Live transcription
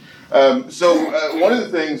One of the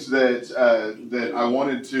things that I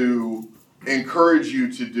wanted to encourage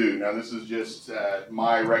you to do, now this is just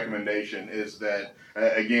my recommendation, is that,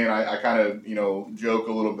 again, I kind of, joke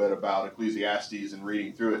a little bit about Ecclesiastes and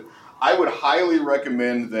reading through it. I would highly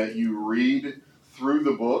recommend that you read through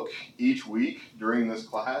the book each week during this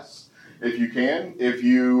class, if you can. If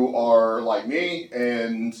you are like me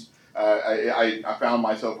and I found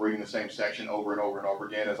myself reading the same section over and over and over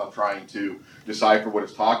again as I'm trying to decipher what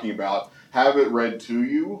it's talking about, have it read to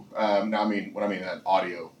you. Now, when I mean that,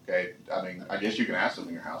 audio, okay? I guess you can ask them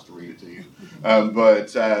in your house to read it to you.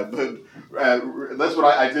 But that's what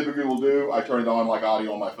I typically will do. I turn it on like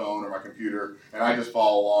audio on my phone or my computer, and I just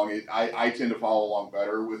follow along. I tend to follow along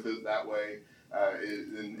better with it that way.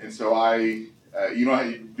 So you don't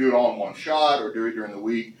have to do it all in one shot or do it during the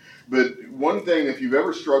week. But one thing, if you've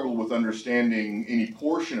ever struggled with understanding any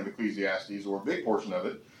portion of Ecclesiastes, or a big portion of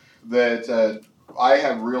it, that I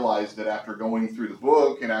have realized that after going through the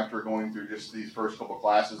book and after going through just these first couple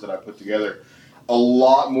classes that I put together, a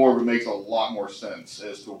lot more of it makes a lot more sense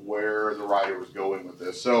as to where the writer was going with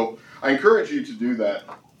this. So I encourage you to do that.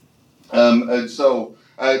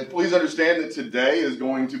 Please understand that today is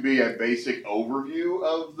going to be a basic overview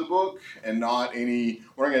of the book and we're not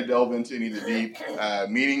going to delve into any of the deep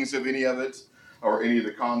meanings of any of it or any of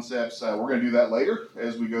the concepts. We're going to do that later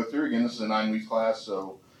as we go through. Again, this is a 9-week class,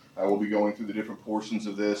 so we'll be going through the different portions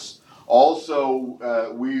of this. Also,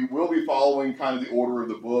 we will be following kind of the order of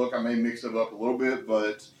the book. I may mix it up a little bit,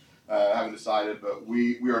 but I haven't decided. But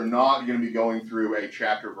we are not going to be going through a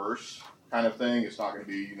chapter verse kind of thing. It's not going to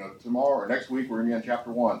be, tomorrow or next week we're going to be on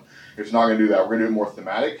chapter 1. It's not going to do that. We're going to do it more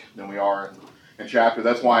thematic than we are in chapter.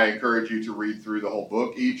 That's why I encourage you to read through the whole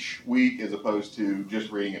book each week as opposed to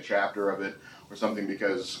just reading a chapter of it or something,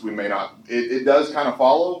 because we may not, it does kind of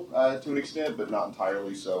follow to an extent, but not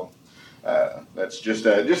entirely. So that's just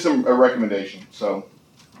a recommendation. So,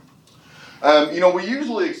 we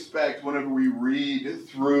usually expect whenever we read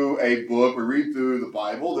through a book, we read through the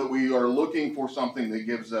Bible, that we are looking for something that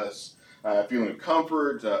gives us a feeling of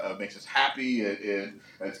comfort, makes us happy,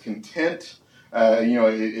 it's content.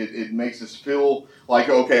 It makes us feel like,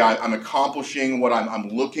 okay, I'm accomplishing what I'm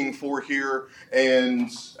looking for here.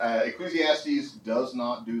 And Ecclesiastes does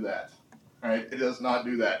not do that. Right? It does not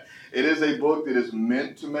do that. It is a book that is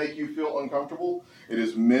meant to make you feel uncomfortable. It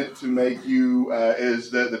is meant to make you,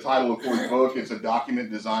 as the title of the book, it's a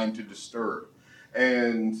document designed to disturb.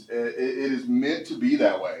 And it is meant to be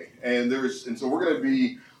that way. And so we're going to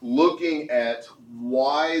be looking at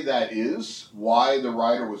why that is, why the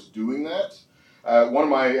writer was doing that.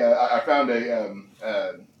 I found the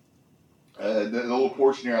little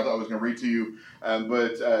portion here I thought I was going to read to you,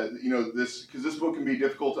 because this book can be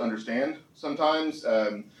difficult to understand sometimes.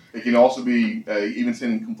 It can also be even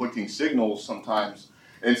send conflicting signals sometimes.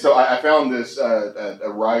 And so I found this a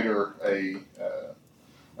writer, an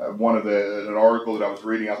article that I was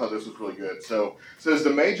reading. I thought this was really good. So it says, the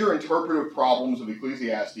major interpretive problems of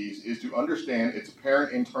Ecclesiastes is to understand its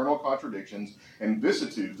apparent internal contradictions and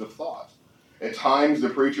vicissitudes of thought. At times, the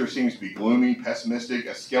preacher seems to be gloomy, pessimistic,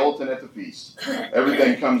 a skeleton at the feast.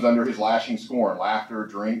 Everything comes under his lashing scorn: laughter,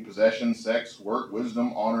 drink, possession, sex, work,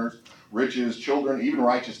 wisdom, honors, riches, children, even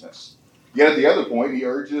righteousness. Yet at the other point, he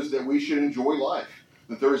urges that we should enjoy life,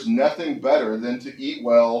 that there is nothing better than to eat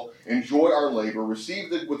well, enjoy our labor,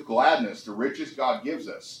 receive with gladness the riches God gives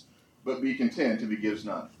us, but be content if he gives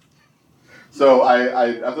none. So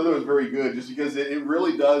I thought that was very good, just because it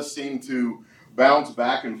really does seem to bounce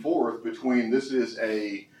back and forth between this is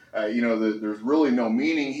there's really no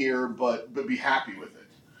meaning here, but be happy with it.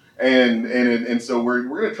 And so we're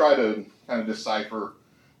going to try to kind of decipher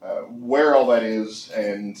where all that is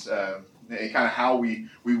and kind of how we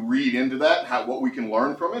read into that, what we can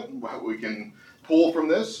learn from it, what we can pull from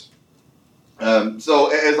this.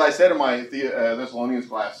 So as I said in my Thessalonians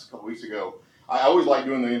class a couple weeks ago, I always like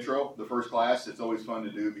doing the intro, the first class. It's always fun to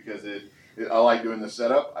do because I like doing the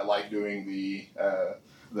setup. I like doing the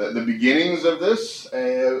beginnings of this,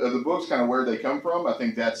 of the books, kind of where they come from. I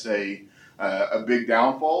think that's a big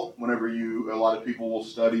downfall whenever a lot of people will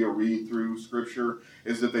study or read through Scripture,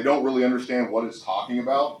 is that they don't really understand what it's talking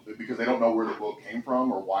about because they don't know where the book came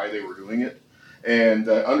from or why they were doing it. And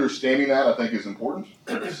understanding that, I think, is important.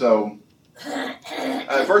 So,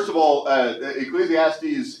 first of all,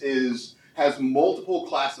 Ecclesiastes has multiple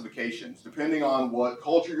classifications. Depending on what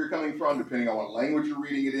culture you're coming from, depending on what language you're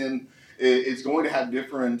reading it in, it's going to have it's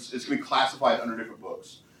going to be classified under different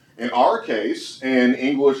books. In our case, in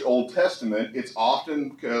English Old Testament, it's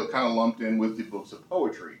often kind of lumped in with the books of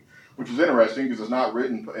poetry, which is interesting because it's not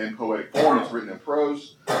written in poetic form, it's written in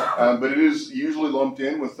prose. But it is usually lumped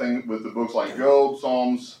in with the books like Job,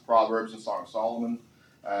 Psalms, Proverbs, and Song of Solomon.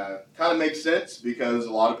 Kind of makes sense because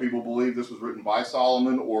a lot of people believe this was written by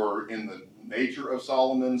Solomon or in the nature of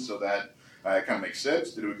Solomon, so that kind of makes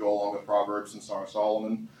sense that it would go along with Proverbs and Song of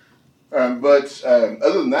Solomon. But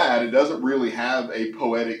other than that, it doesn't really have a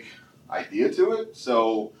poetic idea to it,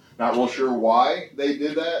 so not real sure why they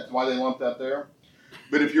did that, why they lumped that there.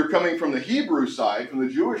 But if you're coming from the Hebrew side, from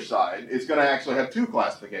the Jewish side, it's going to actually have two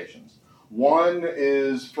classifications. One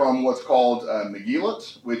is from what's called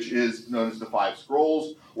Megillah, which is known as the Five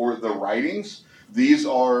Scrolls, or the writings. These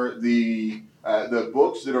are the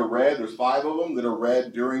books that are read, there's 5 of them, that are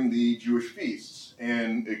read during the Jewish feasts.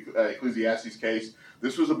 In Ecclesiastes' case,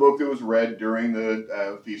 this was a book that was read during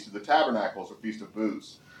the Feast of the Tabernacles, or Feast of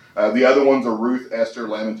Booths. The other ones are Ruth, Esther,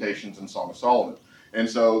 Lamentations, and Song of Solomon. And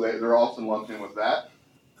so they're often lumped in with that.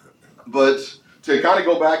 But to kind of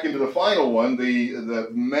go back into the final one, the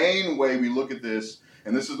main way we look at this,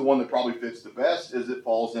 and this is the one that probably fits the best, is it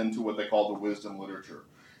falls into what they call the wisdom literature,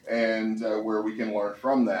 and where we can learn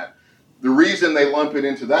from that. The reason they lump it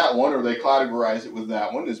into that one, or they categorize it with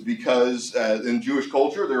that one, is because in Jewish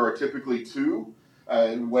culture there are typically 2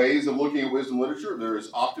 ways of looking at wisdom literature. There is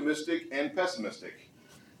optimistic and pessimistic.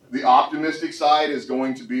 The optimistic side is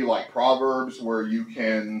going to be like Proverbs, where you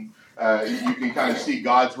can kind of see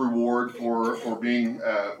God's reward for being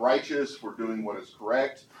righteous, for doing what is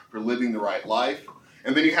correct, for living the right life.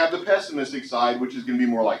 And then you have the pessimistic side, which is going to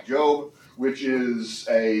be more like Job, which is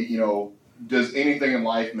does anything in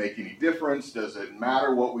life make any difference? Does it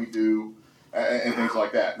matter what we do? And things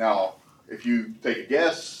like that. Now, if you take a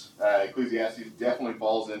guess, Ecclesiastes definitely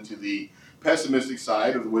falls into the pessimistic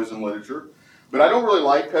side of the wisdom literature. But I don't really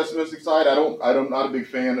like pessimistic side. I'm not a big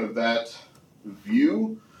fan of that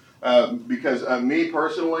view. Because me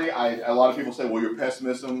personally, a lot of people say, well, your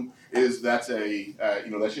pessimism that's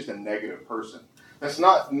just a negative person. That's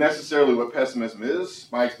not necessarily what pessimism is.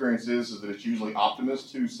 My experience is that it's usually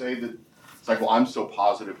optimists who say that it's like, well, I'm so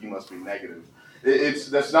positive, he must be negative.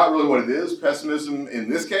 That's not really what it is. Pessimism in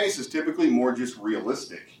this case is typically more just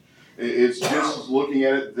realistic. It's just looking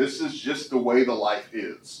at it, this is just the way the life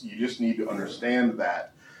is. You just need to understand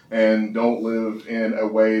that and don't live in a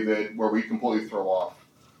way where we completely throw off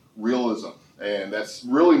realism, and that's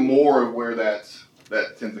really more of where that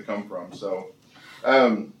tends to come from. So,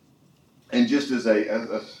 and just as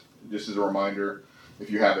a reminder, if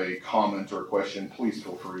you have a comment or a question, please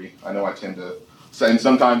feel free. I know I tend to say, and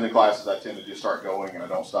sometimes in classes I tend to just start going and I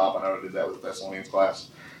don't stop. I know I did that with the Thessalonians class.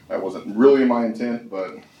 That wasn't really my intent, but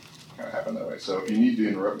it kind of happened that way. So if you need to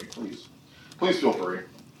interrupt me, please feel free.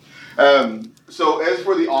 So as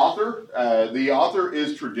for the author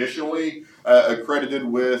is traditionally accredited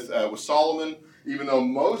with Solomon, even though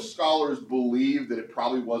most scholars believe that it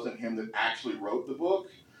probably wasn't him that actually wrote the book.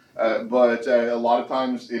 But a lot of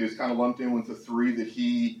times it is kind of lumped in with the 3 that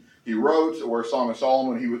he wrote, or Song of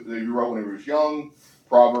Solomon he wrote when he was young,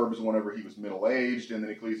 Proverbs whenever he was middle-aged, and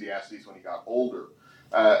then Ecclesiastes when he got older.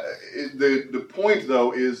 The point,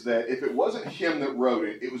 though, is that if it wasn't him that wrote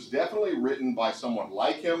it, it was definitely written by someone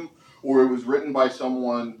like him, or it was written by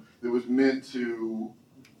someone that was meant to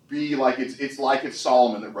be like it's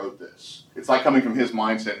Solomon that wrote this. It's like coming from his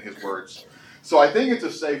mindset and his words. So I think it's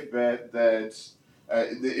a safe bet that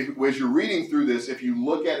as you're reading through this, if you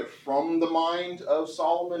look at it from the mind of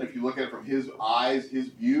Solomon, if you look at it from his eyes, his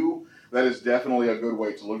view, that is definitely a good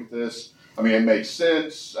way to look at this. I mean, it makes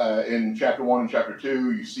sense. In chapter 1 and chapter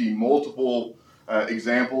 2, you see multiple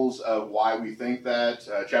examples of why we think that.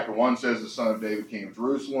 Chapter 1 says the son of David, king of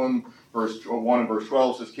Jerusalem. Verse 1 and verse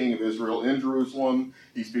 12 says king of Israel in Jerusalem.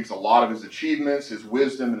 He speaks a lot of his achievements, his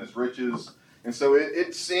wisdom, and his riches. And so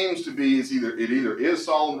it seems to be it either is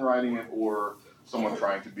Solomon writing it or someone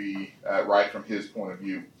trying to be right from his point of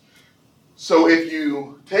view. So if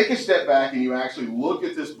you take a step back and you actually look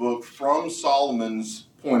at this book from Solomon's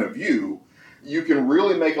point of view, you can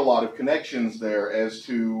really make a lot of connections there as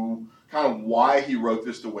to kind of why he wrote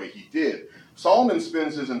this the way he did. Solomon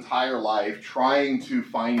spends his entire life trying to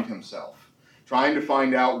find himself, trying to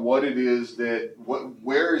find out what it is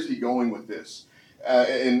where is he going with this?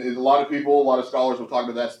 And a lot of scholars will talk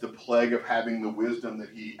about that's the plague of having the wisdom that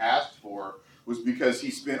he asked for, was because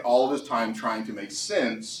he spent all of his time trying to make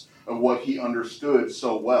sense of what he understood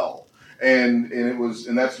so well. And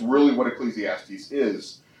that's really what Ecclesiastes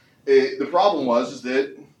is. The problem was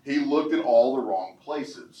that he looked at all the wrong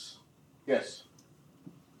places. Yes?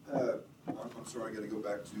 I'm sorry, I got to go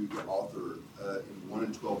back to the author. In 1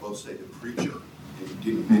 and 12 both say the preacher, and you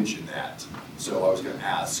didn't mention that. So I was going to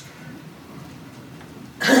ask,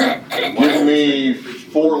 Give me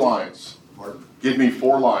 4 lines. Pardon? Give me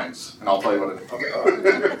 4 lines, and I'll tell you what it is.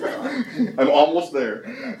 Okay. I'm almost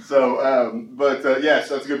there. So, yes,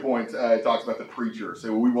 that's a good point. It talks about the preacher.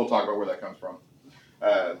 So we will talk about where that comes from.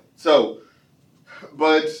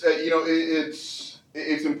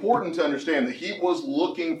 It's important to understand that he was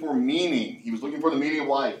looking for meaning. He was looking for the meaning of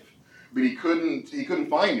life, but he couldn't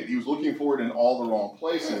find it. He was looking for it in all the wrong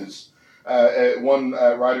places. One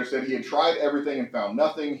writer said he had tried everything and found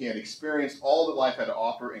nothing. He had experienced all that life had to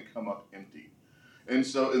offer and come up empty. And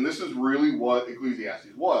this is really what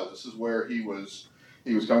Ecclesiastes was. This is where he was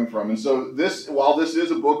coming from. And so while this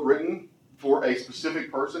is a book written for a specific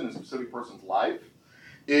person, a specific person's life,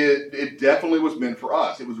 it definitely was meant for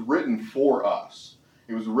us. It was written for us.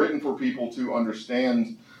 It was written for people to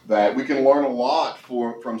understand that we can learn a lot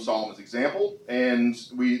from Solomon's example, and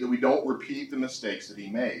we don't repeat the mistakes that he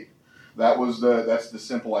made. That's the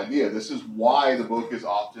simple idea. This is why the book is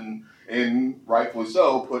often, and rightfully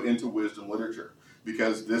so, put into wisdom literature,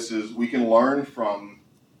 because we can learn from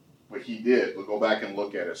what he did. We'll go back and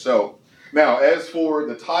look at it. So now, as for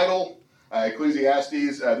the title,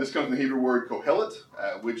 Ecclesiastes, this comes from the Hebrew word kohelet,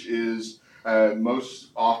 which is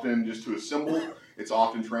most often just to assemble. It's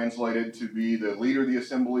often translated to be the leader of the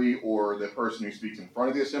assembly or the person who speaks in front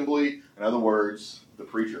of the assembly. In other words, the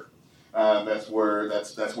preacher. That's where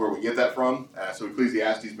we get that from. So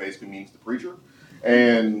Ecclesiastes basically means the preacher,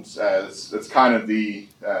 and that's kind of the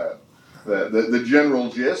general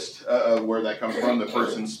gist of where that comes from. The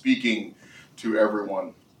person speaking to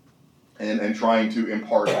everyone and trying to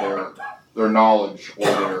impart their knowledge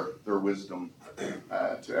or their wisdom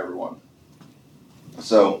to everyone.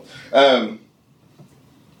 So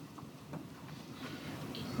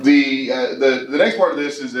the next part of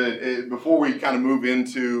this is that before we kind of move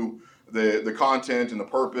into the content and the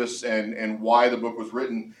purpose and why the book was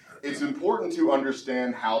written, it's important to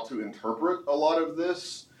understand how to interpret a lot of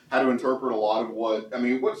this, how to interpret a lot of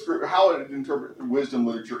how to interpret wisdom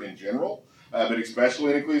literature in general, but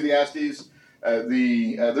especially in Ecclesiastes.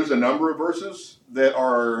 There's a number of verses that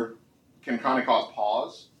can kind of cause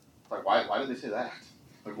pause. Like, why did they say that?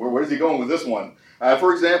 Like, where's he going with this one?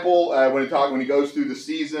 For example, when he goes through the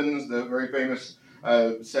seasons, the very famous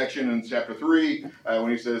section in chapter 3,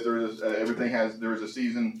 when he says there is a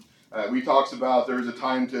season, he talks about there is a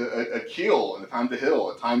time to kill and a time to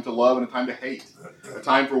heal, a time to love and a time to hate, a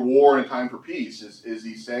time for war and a time for peace. Is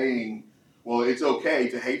he saying, well, it's okay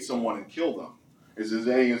to hate someone and kill them? Is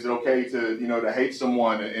it okay to hate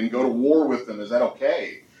someone and go to war with them? Is that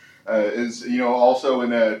okay? Also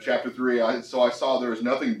in chapter 3, I saw there is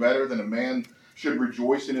nothing better than a man should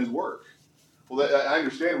rejoice in his work. Well, I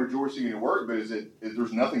understand rejoicing in your work, but is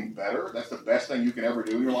there's nothing better? That's the best thing you can ever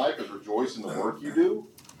do in your life, is rejoice in the work you do?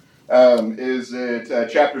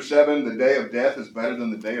 Chapter 7, the day of death is better than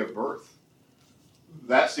the day of birth?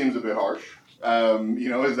 That seems a bit harsh.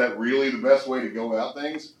 Is that really the best way to go about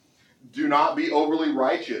things? Do not be overly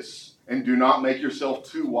righteous, and do not make yourself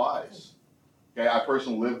too wise. Okay, I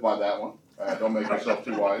personally live by that one. Don't make yourself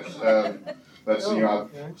too wise.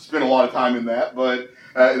 I've spent a lot of time in that, but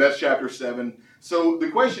that's chapter 7. So the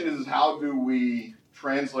question is how do we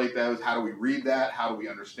translate those? How do we read that? How do we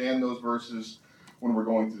understand those verses when we're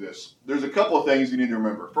going through this? There's a couple of things you need to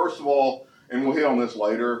remember. First of all, and we'll hit on this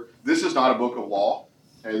later, this is not a book of law.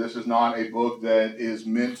 Okay, this is not a book that is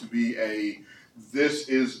meant to be this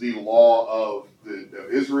is the law of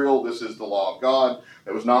Israel, this is the law of God.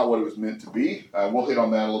 That was not what it was meant to be. We'll hit on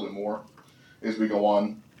that a little bit more as we go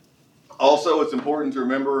on. Also, it's important to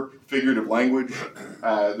remember figurative language.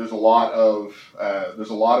 There's a lot of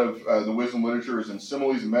the wisdom literature is in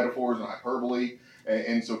similes and metaphors and hyperbole,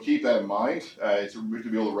 and so keep that in mind. It's to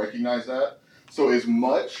be able to recognize that. So, as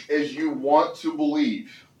much as you want to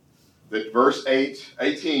believe that verse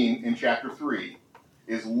 18 in chapter 3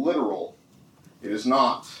 is literal, it is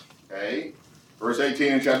not. Okay, verse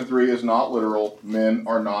 18 in chapter 3 is not literal. Men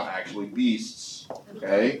are not actually beasts.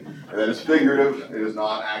 Okay, and that is figurative. It is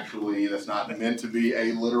not actually. That's not meant to be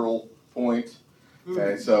a literal point.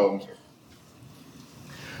 Okay, so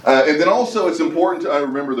and then also it's important to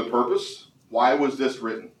remember the purpose. Why was this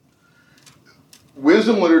written?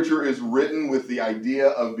 Wisdom literature is written with the idea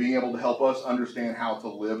of being able to help us understand how to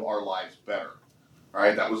live our lives better. All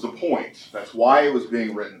right, that was the point. That's why it was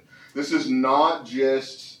being written. This is not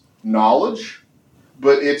just knowledge,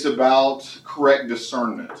 but it's about correct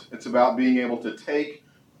discernment. It's about being able to take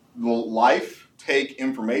life, take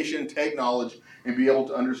information, take knowledge, and be able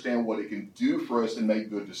to understand what it can do for us and make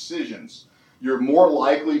good decisions. You're more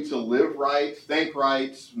likely to live right, think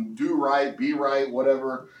right, do right, be right,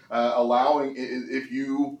 whatever, if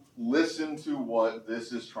you listen to what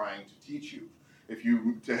this is trying to teach you.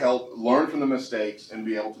 to help learn from the mistakes and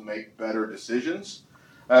be able to make better decisions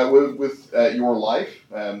with your life.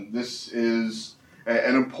 This is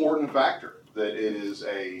an important factor. That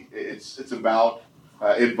it's about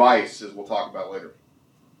advice, as we'll talk about later.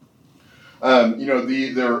 A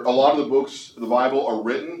lot of the books of the Bible are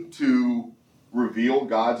written to reveal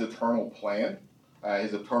God's eternal plan,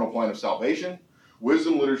 His eternal plan of salvation.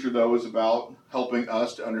 Wisdom literature, though, is about helping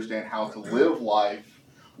us to understand how to live life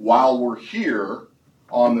while we're here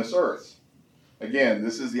on this earth. Again,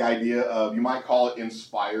 this is the idea of, you might call it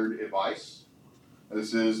inspired advice.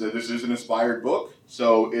 This is an inspired book,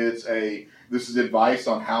 so this is advice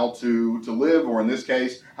on how to live, or in this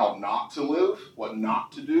case, how not to live, what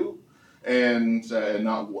not to do, and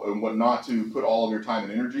what not to put all of your time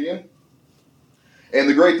and energy in. And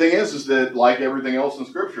the great thing is that, like everything else in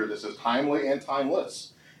Scripture, this is timely and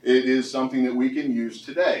timeless. It is something that we can use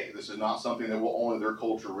today. This is not something that only their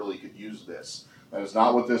culture really could use this. That is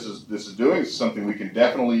not what this is doing. It's something we can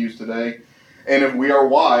definitely use today. And if we are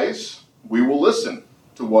wise, we will listen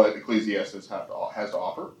to what Ecclesiastes has to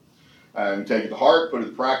offer. Take it to heart, put it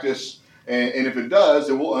to practice. And if it does,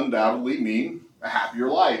 it will undoubtedly mean a happier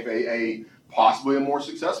life, a possibly a more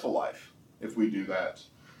successful life, if we do that.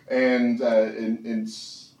 And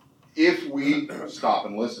if we stop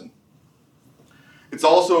and listen. It's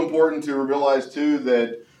also important to realize, too,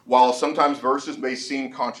 that while sometimes verses may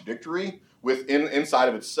seem contradictory inside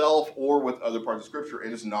of itself or with other parts of Scripture,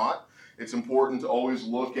 it is not. It's important to always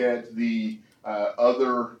look at the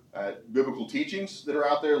other biblical teachings that are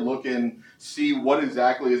out there, look and see what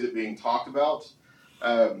exactly is it being talked about.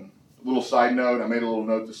 Little side note, I made a little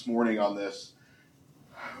note this morning on this.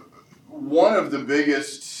 One of the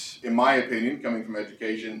biggest, in my opinion, coming from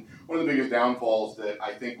education, one of the biggest downfalls that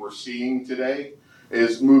I think we're seeing today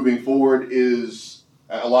is moving forward is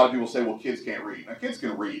a lot of people say, well, kids can't read. Now, kids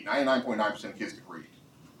can read. 99.9% of kids can read.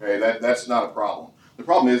 Okay, that's not a problem. The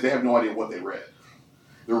problem is they have no idea what they read.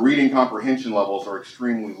 Their reading comprehension levels are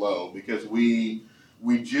extremely low because we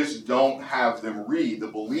just don't have them read. The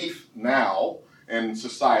belief now in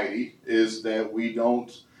society is that we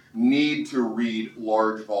don't need to read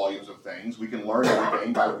large volumes of things. We can learn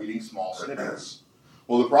everything by reading small snippets.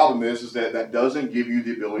 Well, the problem is that doesn't give you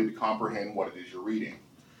the ability to comprehend what it is you're reading.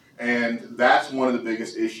 And that's one of the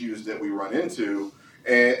biggest issues that we run into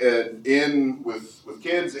with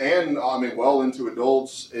kids and well into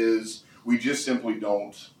adults is we just simply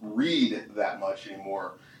don't read that much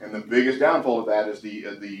anymore. And the biggest downfall of that is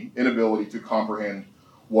the inability to comprehend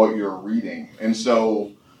what you're reading. And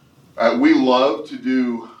so we love to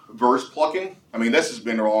do verse plucking. This has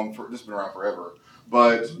been around forever.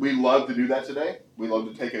 But we love to do that today. We love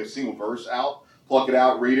to take a single verse out, pluck it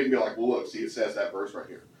out, read it, and be like, well, look, see, it says that verse right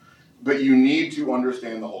here. But you need to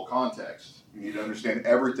understand the whole context. You need to understand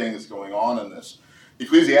everything that's going on in this.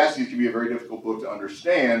 Ecclesiastes can be a very difficult book to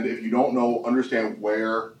understand if you don't understand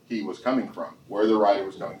where he was coming from, where the writer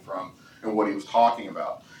was coming from, and what he was talking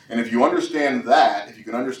about. And if you understand that, if you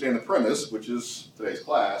can understand the premise, which is today's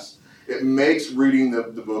class, it makes reading the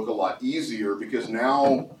book a lot easier because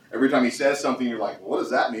now every time he says something, you're like, well, what does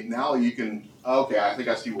that mean? Now you can, okay, I think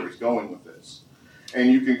I see where he's going with this.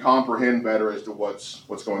 And you can comprehend better as to what's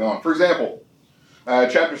going on. For example,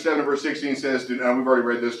 chapter 7, verse 16 says, we've already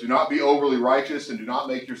read this, do not be overly righteous and do not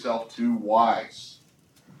make yourself too wise.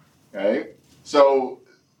 Okay? So,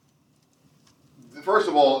 first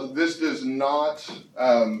of all, this does not,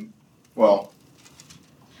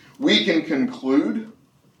 we can conclude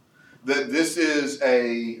that this is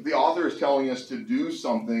the author is telling us to do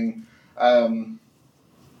something. I'll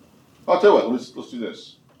tell you what, let's do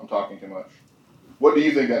this. I'm talking too much. What do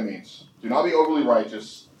you think that means? Do not be overly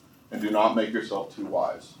righteous and do not make yourself too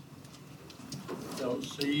wise. Don't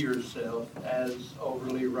see yourself as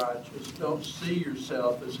overly righteous. Don't see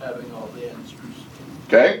yourself as having all the answers.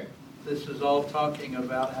 Okay. This is all talking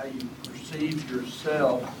about how you perceive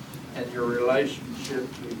yourself and your relationship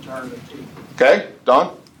to eternity. Okay,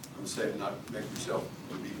 Don? I'm saying not make yourself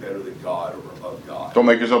to be better than God or above God. Don't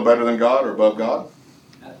make yourself better than God or above God?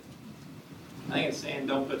 I think it's saying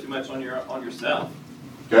don't put too much on yourself.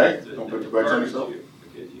 Okay, don't put too much on yourself.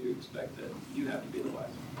 Because you expect that you have to be the wise.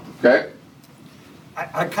 Okay.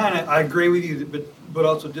 I agree with you, but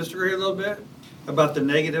also disagree a little bit about the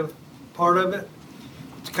negative part of it.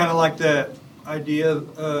 It's kind of like that idea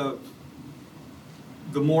of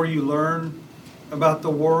the more you learn about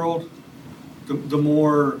the world, the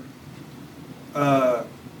more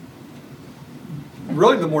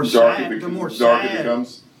really the more sad it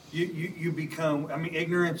becomes. You become.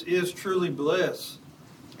 Ignorance is truly bliss,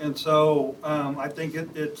 And so I think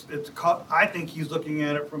I think he's looking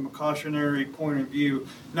at it from a cautionary point of view,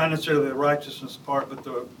 not necessarily the righteousness part,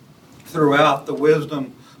 but throughout the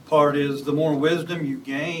wisdom part is the more wisdom you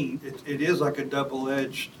gain, it is like a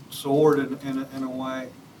double-edged sword in a way.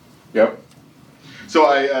 Yep.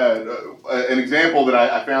 So an example that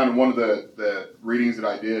I found in one of the readings that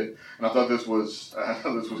I did, and I thought this was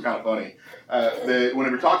kind of funny. That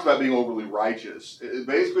whenever it talks about being overly righteous,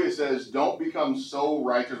 it says don't become so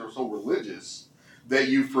righteous or so religious that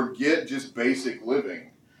you forget just basic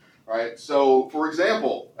living. Right. So, for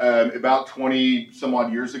example, about 20 some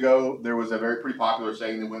odd years ago, there was a pretty popular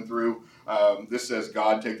saying that went through. This says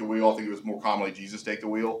God take the wheel. I think it was more commonly Jesus take the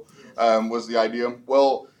wheel. Was the idea.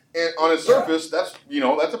 Well, on its surface, that's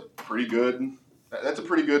a pretty good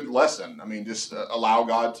lesson. I mean, just allow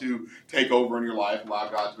God to take over in your life, allow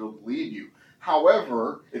God to be able to lead you.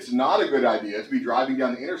 However, it's not a good idea to be driving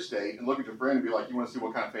down the interstate and look at your friend and be like, "You want to see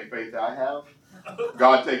what kind of faith I have?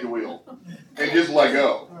 God take the wheel," and just let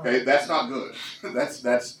go. Okay, that's not good. That's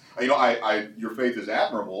your faith is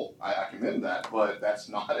admirable. I commend that, but that's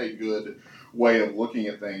not a good way of looking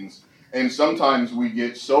at things. And sometimes we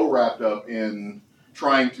get so wrapped up in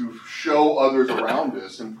trying to show others around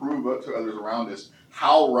us and prove up to others around us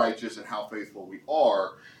how righteous and how faithful we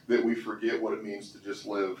are that we forget what it means to just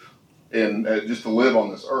live just to live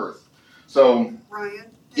on this earth. So,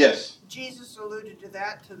 Ryan? Yes. Jesus alluded to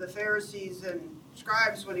that to the Pharisees and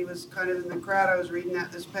scribes when he was kind of in the crowd. I was reading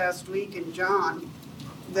that this past week in John,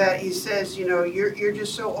 that he says, you're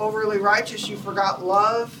just so overly righteous, you forgot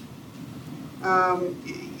love.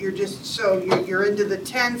 You're into the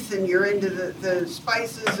tenth and you're into the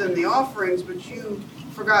spices and the offerings, but you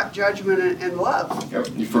forgot judgment and love. Yep.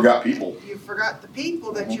 You forgot people. You forgot the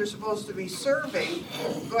people that you're supposed to be serving.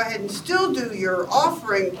 Go ahead and still do your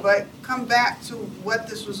offering, but come back to what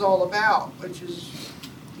this was all about, which is,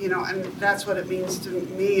 and that's what it means to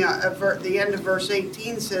me. The end of verse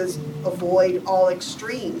 18 says, avoid all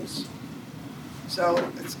extremes. So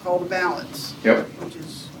it's called a balance. Yep. Which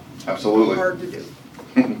is absolutely hard to do.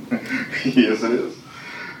 Yes, it is.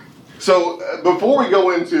 So before we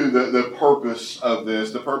go into the purpose of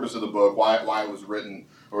this, the purpose of the book, why it was written,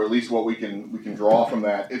 or at least what we can draw from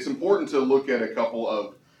that, it's important to look at a couple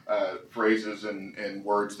of phrases and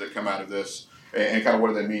words that come out of this and kind of what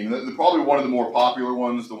do they mean. Probably one of the more popular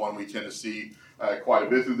ones, the one we tend to see quite a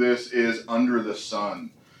bit through this, is under the sun.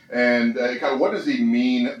 And kind of what does he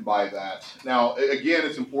mean by that? Now, again,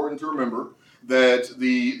 it's important to remember that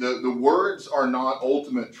the words are not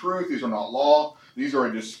ultimate truth. These are not law. These are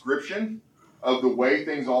a description of the way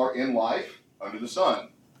things are in life under the sun.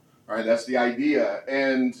 All right, that's the idea.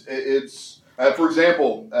 And it's, for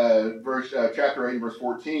example, chapter 8, verse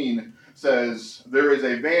 14 says, there is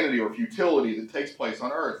a vanity or futility that takes place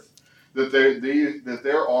on earth, that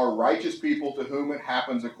there are righteous people to whom it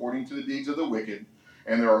happens according to the deeds of the wicked,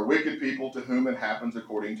 and there are wicked people to whom it happens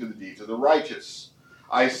according to the deeds of the righteous.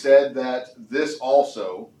 I said that this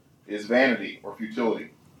also is vanity or futility.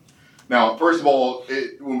 Now, first of all,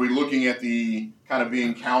 when we're looking at the kind of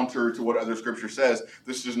being counter to what other scripture says,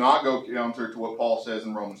 this does not go counter to what Paul says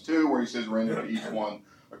in Romans 2, where he says, render to each one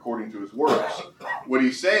according to his works. What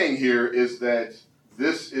he's saying here is that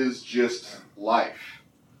this is just life.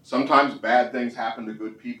 Sometimes bad things happen to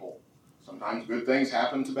good people. Sometimes good things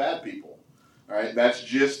happen to bad people. All right, that's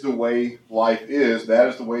just the way life is. That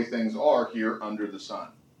is the way things are here under the sun,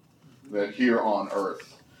 that here on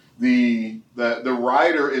earth. The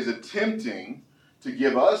writer is attempting to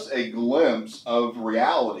give us a glimpse of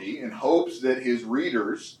reality in hopes that his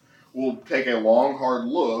readers will take a long, hard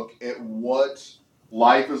look at what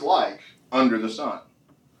life is like under the sun,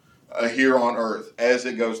 here on earth, as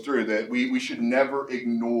it goes through. That we should never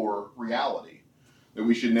ignore reality, that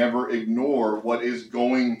we should never ignore what is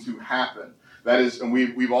going to happen. That is, and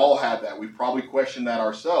we've all had that. We've probably questioned that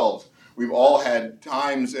ourselves. We've all had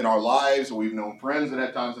times in our lives, or we've known friends that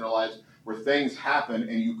had times in our lives where things happen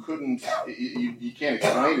and you can't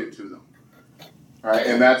explain it to them. All right,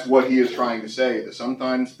 and that's what he is trying to say, that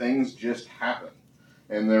sometimes things just happen.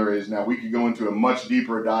 And now we could go into a much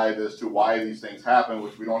deeper dive as to why these things happen,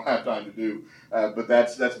 which we don't have time to do. But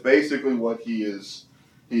that's basically what he is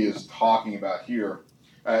talking about here.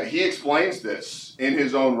 He explains this in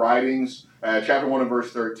his own writings. Chapter 1 and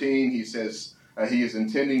verse 13, he says he is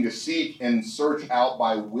intending to seek and search out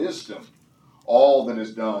by wisdom all that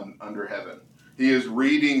is done under heaven. He is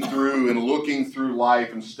reading through and looking through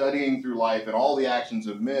life and studying through life and all the actions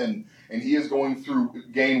of men, and he is going through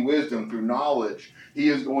gain wisdom through knowledge. He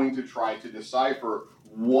is going to try to decipher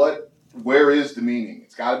where is the meaning.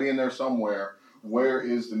 It's got to be in there somewhere. where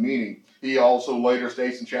is the meaning? He also later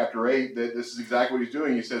states in chapter 8 that this is exactly what he's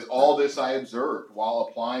doing. He says, all this I observed while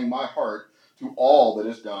applying my heart to all that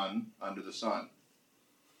is done under the sun.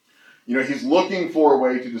 You know, he's looking for a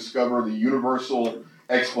way to discover the universal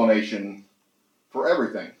explanation for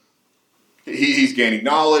everything. He's gaining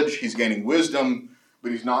knowledge, he's gaining wisdom,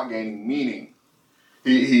 but he's not gaining meaning.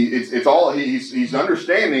 He's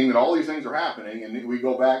understanding that all these things are happening, and we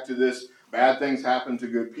go back to this bad things happen to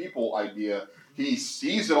good people idea. He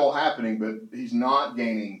sees it all happening, but he's not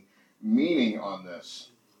gaining meaning on this.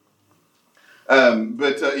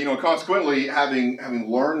 Consequently, having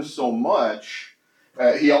learned so much,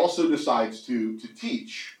 he also decides to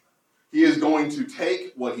teach. He is going to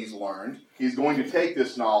take what he's learned, he's going to take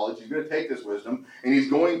this knowledge, he's going to take this wisdom, and he's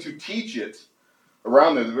going to teach it.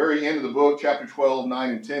 Around the very end of the book, chapter 12, 9,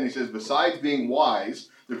 and 10, he says, besides being wise,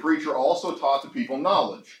 the preacher also taught the people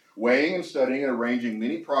knowledge, weighing and studying and arranging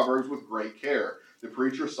many proverbs with great care. The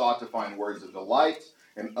preacher sought to find words of delight,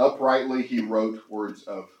 and uprightly he wrote words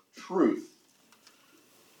of truth.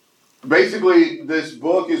 Basically, this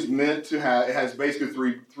book is meant to have, it has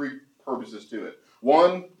basically three purposes to it.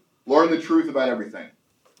 One, learn the truth about everything.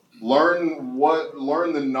 Learn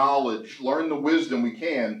the knowledge, learn the wisdom we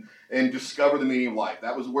can, and discover the meaning of life.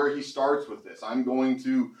 That was where he starts with this. I want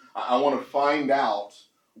to find out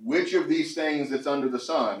which of these things that's under the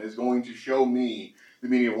sun is going to show me the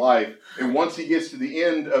meaning of life. And once he gets to the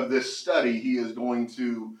end of this study,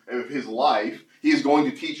 of his life, he is going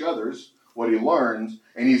to teach others what he learns,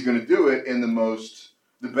 and he's going to do it in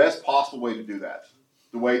the best possible way to do that.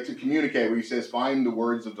 The way to communicate, where he says, find the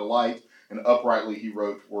words of delight, and uprightly he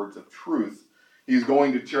wrote words of truth. He's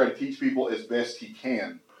going to try to teach people as best he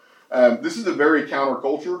can. This is a very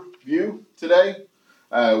counterculture view today.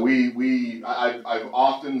 I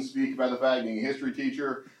often speak about the fact, being a history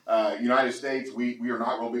teacher, United States, we are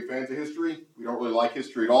not real big fans of history. We don't really like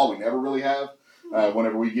history at all. We never really have.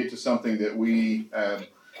 Whenever we get to something that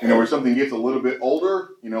where something gets a little bit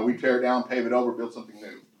older, we tear it down, pave it over, build something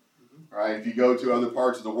new. Right? If you go to other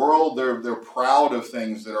parts of the world, they're proud of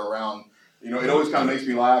things that are around. It always kind of makes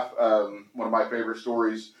me laugh. One of my favorite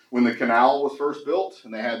stories, when the canal was first built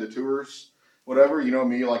and they had the tours, whatever,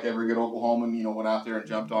 me, like every good Oklahoman, went out there and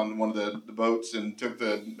jumped on one of the boats and took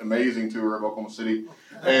the amazing tour of Oklahoma City.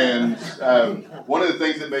 And one of the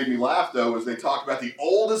things that made me laugh, though, is they talked about the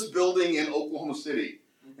oldest building in Oklahoma City.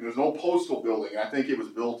 And it was an old postal building. I think it was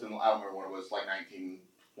built in, I don't remember when it was, like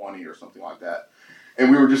 1920 or something like that. And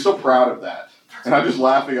we were just so proud of that. And I'm just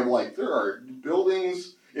laughing. I'm like, there are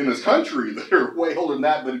buildings in this country that are way older than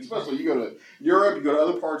that, but especially you go to Europe, you go to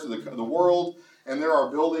other parts of the world, and there are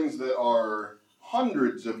buildings that are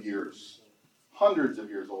hundreds of years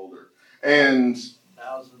older, and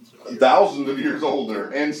thousands of years older.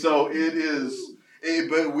 And so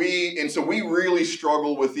we really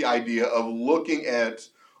struggle with the idea of looking at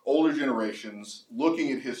older generations,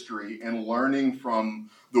 looking at history, and learning from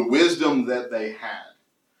the wisdom that they had.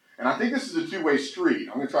 And I think this is a two-way street.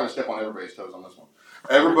 I'm going to try to step on everybody's toes on this one.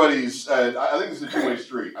 I think this is a two-way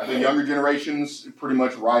street. I think younger generations pretty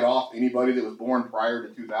much write off anybody that was born prior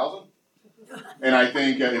to 2000. And I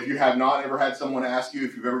think if you have not ever had someone ask you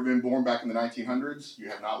if you've ever been born back in the 1900s, you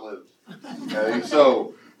have not lived. Okay?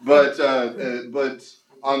 But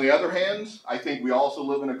on the other hand, I think we also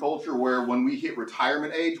live in a culture where when we hit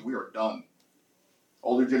retirement age, we are done.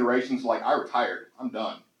 Older generations like, I retired, I'm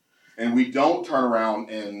done. And we don't turn around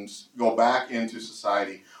and go back into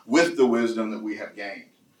society with the wisdom that we have gained.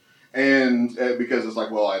 And because it's like,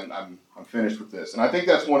 well, I'm finished with this. And I think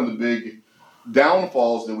that's one of the big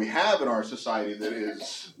downfalls that we have in our society that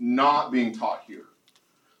is not being taught here.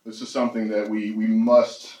 This is something that we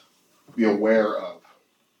must be aware of.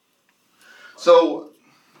 So,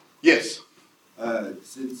 yes?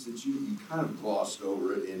 Since you kind of glossed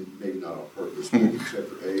over it, and maybe not on purpose, but in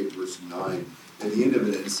chapter 8, verse 9, at the end of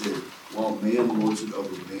it said, while man lords it over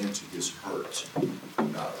man to his hurt.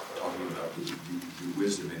 Talking about the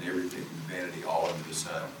wisdom and everything, the vanity all under the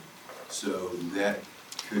sun. So that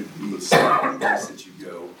could be something that you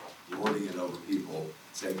go lording it over people,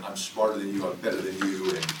 saying, I'm smarter than you, I'm better than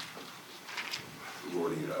you, and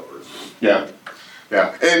lording it over. Yeah.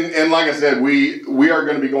 And like I said, we are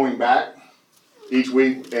going to be going back each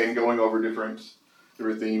week and going over different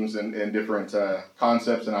themes and different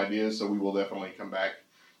concepts and ideas. So we will definitely come back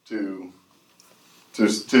to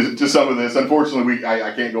some of this. Unfortunately,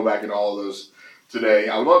 I can't go back into all of those today.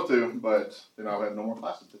 I would love to, but then I'll have no more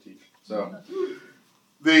classes to teach. So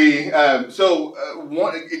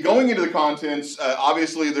going into the contents,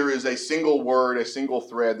 obviously there is a single word, a single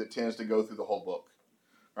thread that tends to go through the whole book,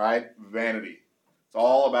 right? Vanity. It's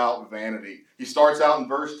all about vanity. He starts out in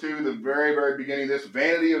verse 2, the very, very beginning of this.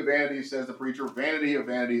 Vanity of vanities, says the preacher. Vanity of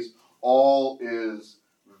vanities. All is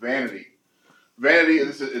vanity. Vanity,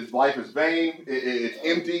 life is vain. It's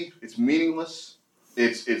empty. It's meaningless.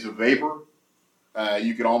 It's a vapor.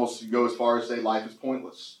 You could almost go as far as say life is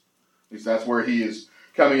pointless. At least that's where he is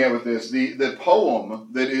coming in with this. The poem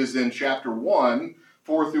that is in chapter 1,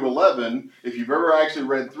 4 through 11, if you've ever actually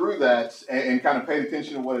read through that and kind of paid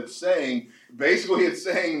attention to what it's saying, basically it's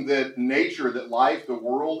saying that nature, that life, the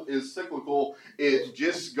world is cyclical. It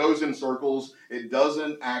just goes in circles. It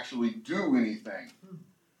doesn't actually do anything.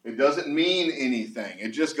 It doesn't mean anything. It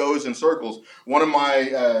just goes in circles. One of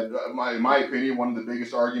in my opinion, one of the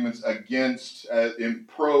biggest arguments against in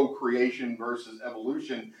pro-creation versus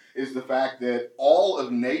evolution is the fact that all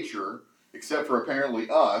of nature, except for apparently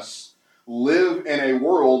us, live in a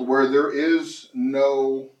world where there is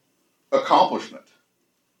no accomplishment.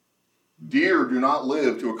 Deer do not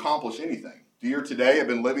live to accomplish anything. Deer today have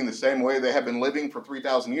been living the same way they have been living for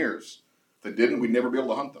 3,000 years. If they didn't, we'd never be able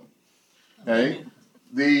to hunt them. Okay?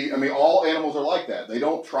 All animals are like that. They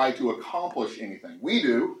don't try to accomplish anything. We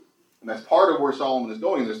do, and that's part of where Solomon is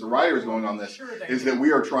going this, the writer is going on this, is that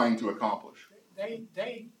we are trying to accomplish.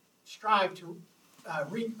 They strive to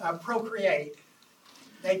procreate.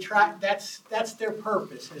 They try. That's their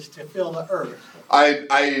purpose, is to fill the earth. I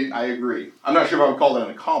agree. I'm not sure if I would call that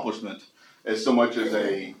an accomplishment as so much as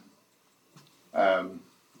a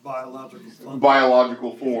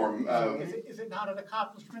biological form. Is it not an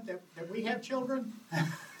accomplishment that we have children?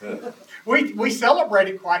 we celebrate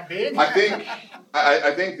it quite big.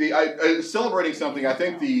 I think celebrating something. I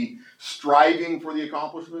think the striving for the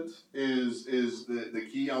accomplishment is the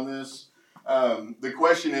key on this. The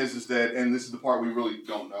question is that, and this is the part we really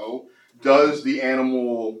don't know, does the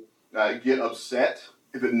animal get upset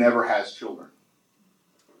if it never has children?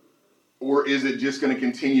 Or is it just going to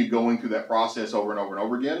continue going through that process over and over and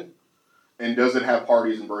over again? And does it have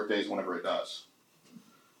parties and birthdays whenever it does?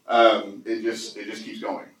 It just keeps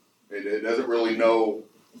going. It doesn't really know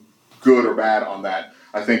good or bad on that,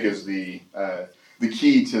 I think, is the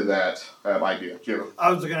key to that idea. Jim?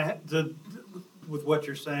 I was going to, with what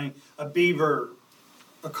you're saying, a beaver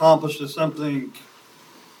accomplishes something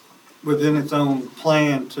within its own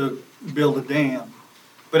plan to build a dam.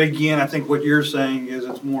 But again, I think what you're saying is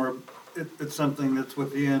it's something that's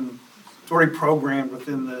it's already programmed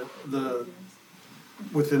within the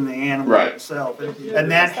animal itself,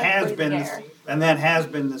 and that has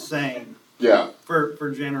been the same. Yeah.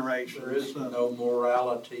 For generations. There is no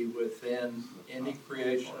morality within any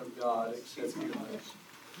creation of God except humans.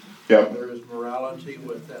 Yep. There is morality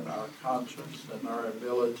within our conscience and our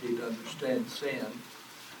ability to understand sin.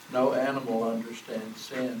 No animal understands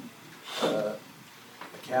sin. A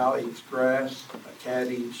cow eats grass. A cat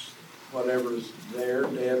eats whatever's there,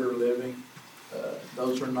 dead or living.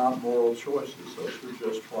 Those are not moral choices. Those are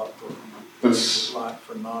just what we're like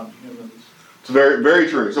for non-humans. It's very, very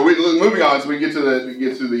true. So moving on, so we get to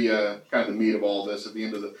the kind of the meat of all this at the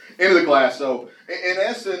end of the class. So in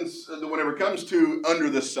essence, whenever it comes to under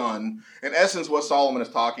the sun, in essence, what Solomon is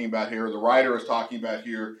talking about here, or the writer is talking about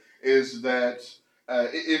here, is that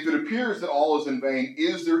if it appears that all is in vain,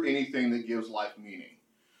 is there anything that gives life meaning?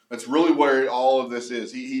 That's really where all of this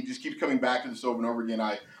is. He just keeps coming back to this over and over again.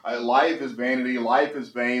 Life is vanity. Life is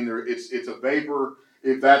vain. It's a vapor.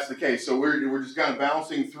 If that's the case, so we're just kind of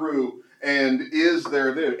bouncing through. And is there?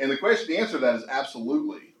 And the answer to that is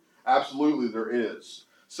absolutely, absolutely there is.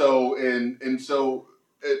 So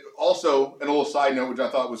also, and a little side note, which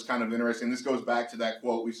I thought was kind of interesting. This goes back to that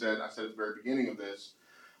quote I said at the very beginning of this.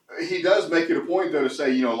 He does make it a point though to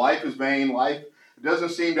say, life is vain. Life doesn't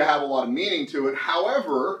seem to have a lot of meaning to it.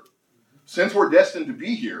 However, since we're destined to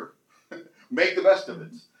be here, make the best of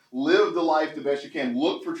it. Live the life the best you can.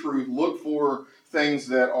 Look for truth. Look for things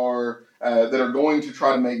that are going to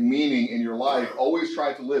try to make meaning in your life. Always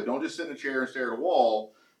try to live. Don't just sit in a chair and stare at a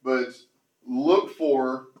wall, but look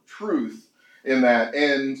for truth in that.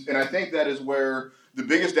 And I think that is where the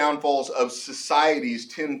biggest downfalls of societies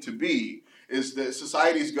tend to be, is that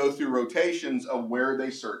societies go through rotations of where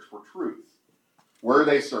they search for truth, where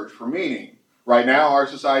they search for meaning. Right now, our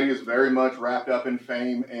society is very much wrapped up in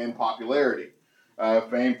fame and popularity.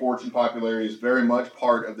 Fame, fortune, popularity is very much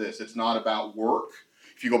part of this. It's not about work.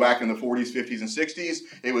 If you go back in the 40s, 50s, and 60s,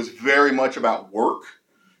 it was very much about work.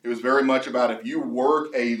 It was very much about if you work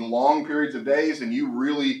a long periods of days and you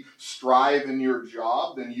really strive in your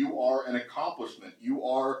job, then you are an accomplishment. You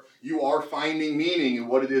are finding meaning in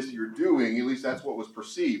what it is that you're doing. At least that's what was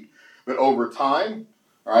perceived. But over time,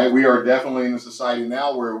 all right, we are definitely in a society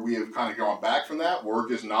now where we have kind of gone back from that.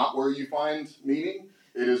 Work is not where you find meaning.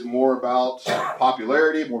 It is more about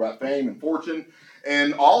popularity, more about fame and fortune.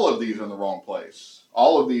 And all of these are in the wrong place.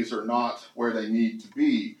 All of these are not where they need to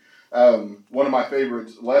be. One of my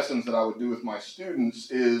favorite lessons that I would do with my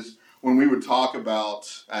students is when we would talk about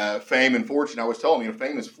fame and fortune, I was telling them,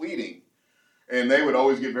 fame is fleeting. And they would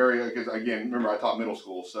always get very, because again, remember I taught middle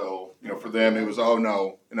school, so, for them it was, oh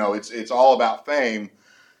no, it's all about fame.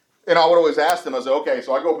 And I would always ask them, I said, okay,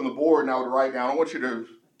 so I go up on the board and I would write down, I want you to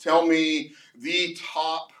tell me the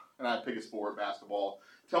top, and I'd pick a sport, basketball,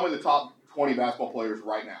 tell me the top 20 basketball players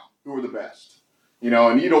right now. Who are the best?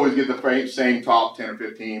 And you'd always get the same top 10 or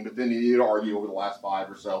 15, but then you'd argue over the last 5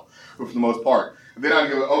 or so, but for the most part. And then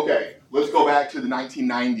I'd go, okay, let's go back to the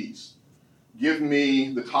 1990s. Give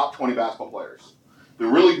me the top 20 basketball players. The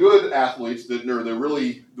really good athletes, the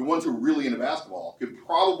ones who are really into basketball, could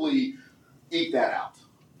probably eke that out.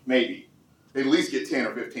 Maybe. They'd at least get 10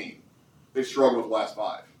 or 15. They'd struggle with the last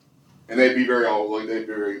 5. And they'd be very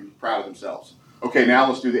proud of themselves. Okay, now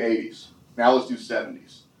let's do the 80s. Now let's do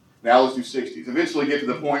 70s. Now let's do 60s. Eventually get to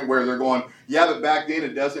the point where they're going, yeah, but back then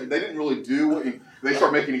they didn't really do what they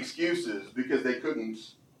start making excuses because they couldn't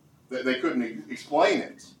explain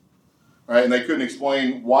it. Right? And they couldn't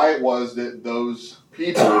explain why it was that those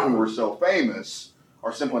people who were so famous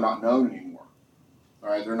are simply not known anymore. All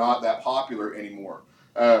right? They're not that popular anymore.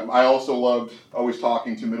 I also loved always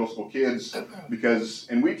talking to middle school kids because,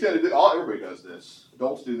 and we tend to do, everybody does this.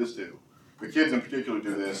 Adults do this too. But kids in particular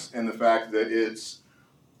do this, and the fact that it's,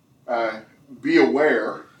 be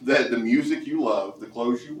aware that the music you love, the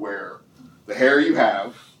clothes you wear, the hair you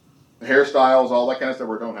have, the hairstyles, all that kind of stuff,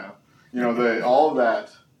 or don't have, all of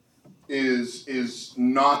that is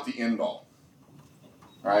not the end all.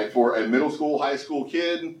 All right? For a middle school, high school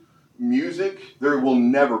kid, music, there will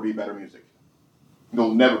never be better music.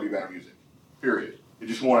 There'll never be better music. Period. It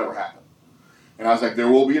just won't ever happen. And I was like, there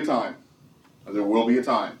will be a time.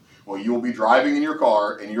 Well, you will be driving in your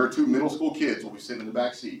car, and your 2 middle school kids will be sitting in the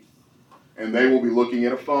back seat. And they will be looking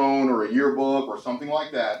at a phone or a yearbook or something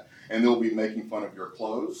like that, and they'll be making fun of your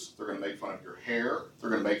clothes. They're going to make fun of your hair. They're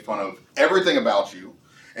going to make fun of everything about you.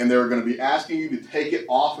 And they're going to be asking you to take it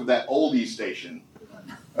off of that oldie station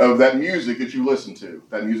of that music that you listen to,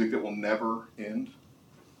 that music that will never end.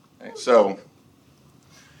 Okay, so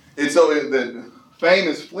the fame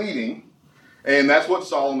is fleeting. And that's what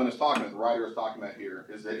Solomon is talking about, the writer is talking about here,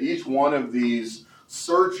 is that each one of these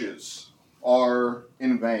searches are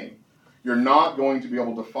in vain. You're not going to be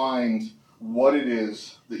able to find what it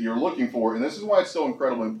is that you're looking for. And this is why it's so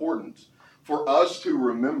incredibly important for us to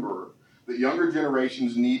remember that younger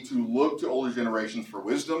generations need to look to older generations for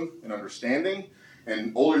wisdom and understanding,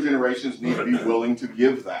 and older generations need to be willing to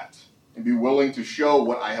give that and be willing to show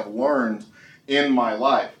what I have learned in my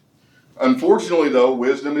life. Unfortunately, though,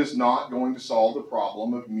 wisdom is not going to solve the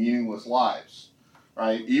problem of meaningless lives,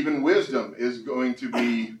 right? Even wisdom is going to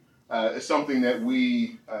be something that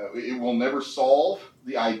it will never solve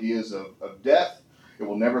the ideas of death. It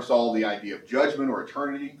will never solve the idea of judgment or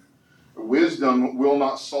eternity. Wisdom will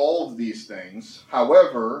not solve these things.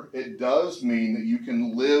 However, it does mean that you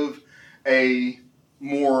can live a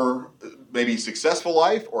more maybe successful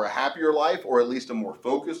life or a happier life or at least a more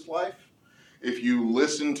focused life if you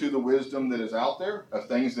listen to the wisdom that is out there of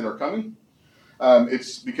things that are coming.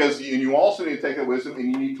 It's because you also need to take that wisdom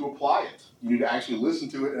and you need to apply it. You need to actually listen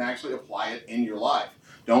to it and actually apply it in your life.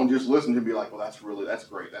 Don't just listen to it and be like, well, that's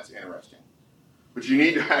great, that's interesting. But you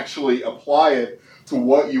need to actually apply it to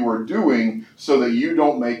what you are doing so that you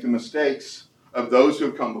don't make the mistakes of those who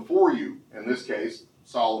have come before you. In this case,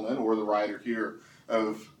 Solomon, or the writer here,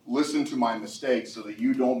 of listen to my mistakes so that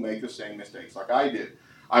you don't make the same mistakes like I did.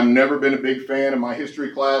 I've never been a big fan in my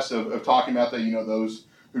history class of talking about that, those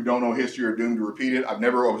who don't know history are doomed to repeat it. I was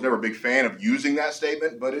never a big fan of using that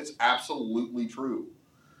statement, but it's absolutely true.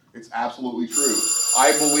 It's absolutely true.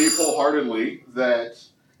 I believe wholeheartedly that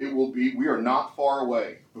we are not far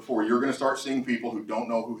away before you're going to start seeing people who don't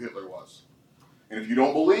know who Hitler was. And if you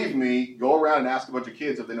don't believe me, go around and ask a bunch of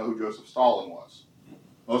kids if they know who Joseph Stalin was.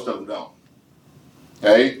 Most of them don't.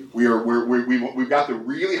 Okay? We've got the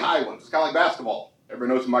really high ones. It's kind of like basketball.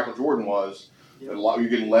 Everybody knows who Michael Jordan was. Yep. You're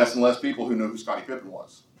getting less and less people who know who Scottie Pippen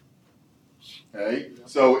was. Okay?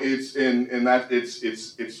 So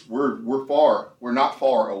we're not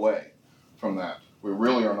far away from that. We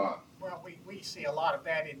really are not. Well, we see a lot of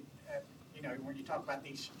that in, when you talk about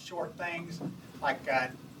these short things like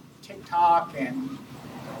TikTok and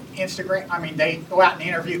Instagram. I mean, they go out and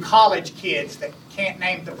interview college kids that can't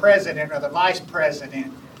name the president or the vice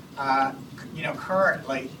president,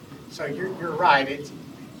 currently. So you're right.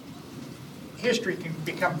 History can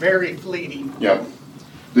become very fleeting. Yeah.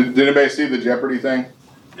 Did anybody see the Jeopardy thing?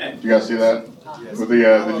 Yeah. Did you guys see that? with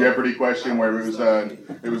the Jeopardy question where it was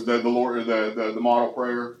the Lord the model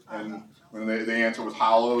prayer, and when the answer was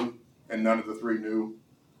hallowed, and none of the three knew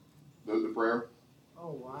the prayer.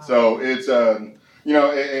 Oh, wow. So it's you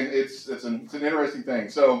know, and it's an interesting thing.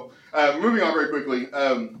 So moving on very quickly.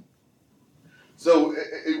 So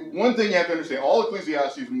one thing you have to understand: all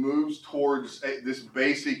Ecclesiastes moves towards this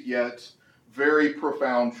basic yet very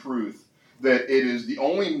profound truth that it is the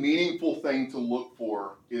only meaningful thing to look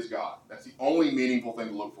for is God. That's the only meaningful thing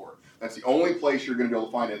to look for. That's the only place you're going to be able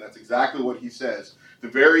to find it. That's exactly what he says. The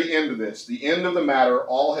very end of this, the end of the matter,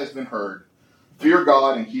 all has been heard. Fear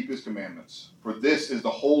God and keep his commandments, for this is the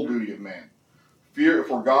whole duty of man.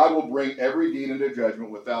 For God will bring every deed into judgment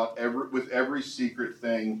with every secret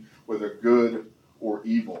thing, whether good or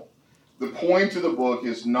evil. The point of the book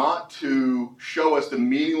is not to show us the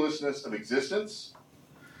meaninglessness of existence,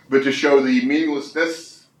 but to show the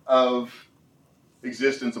meaninglessness of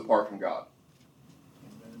existence apart from God.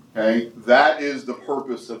 Okay? That is the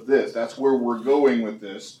purpose of this. That's where we're going with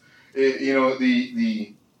this.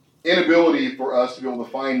 The inability for us to be able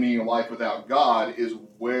to find meaning in life without God is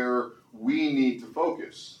where we need to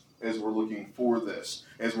focus as we're looking for this,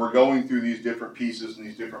 as we're going through these different pieces and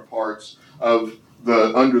these different parts of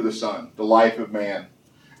the under the sun, the life of man.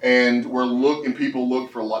 And people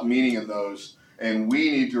look for meaning in those. And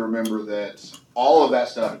we need to remember that all of that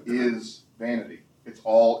stuff is vanity. It's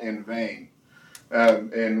all in vain.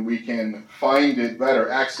 And we can find it better.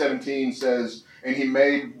 Acts 17 says, and he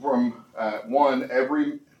made from one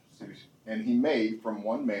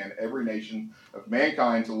man every nation of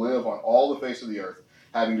mankind to live on all the face of the earth,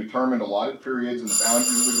 having determined allotted periods and the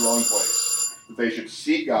boundaries of the dwelling place, that they should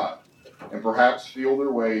seek God and perhaps feel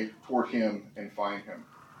their way toward him and find him.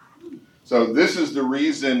 So this is the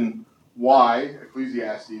reason why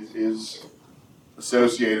Ecclesiastes is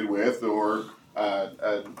associated with or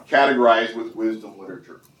categorized with wisdom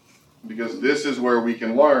literature. Because this is where we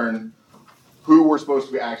can learn who we're supposed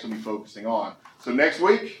to be actually focusing on. So next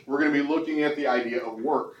week, we're going to be looking at the idea of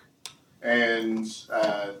work and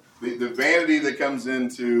the vanity that comes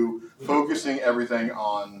into focusing everything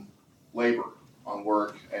on labor, on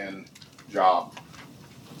work and job.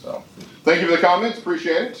 So thank you for the comments.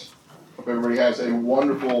 Appreciate it. Hope everybody has a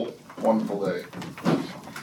wonderful, wonderful day.